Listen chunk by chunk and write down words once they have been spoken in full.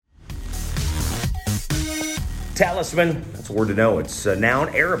Talisman, that's a word to know. It's a noun,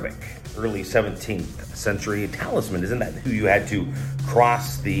 Arabic, early 17th century. Talisman, isn't that who you had to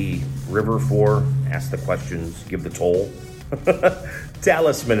cross the river for? Ask the questions, give the toll.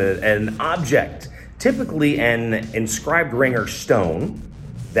 Talisman, an object, typically an inscribed ring or stone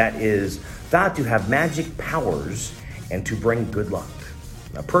that is thought to have magic powers and to bring good luck.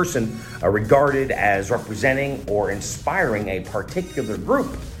 A person regarded as representing or inspiring a particular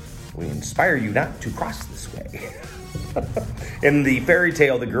group. We inspire you not to cross this way. In the fairy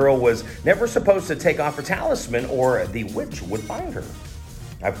tale, the girl was never supposed to take off her talisman or the witch would find her.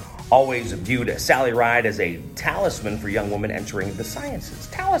 I've always viewed Sally Ride as a talisman for young women entering the sciences.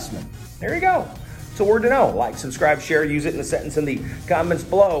 Talisman. There you go. It's a word to know. Like, subscribe, share, use it in a sentence in the comments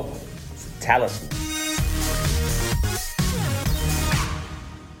below. It's a talisman.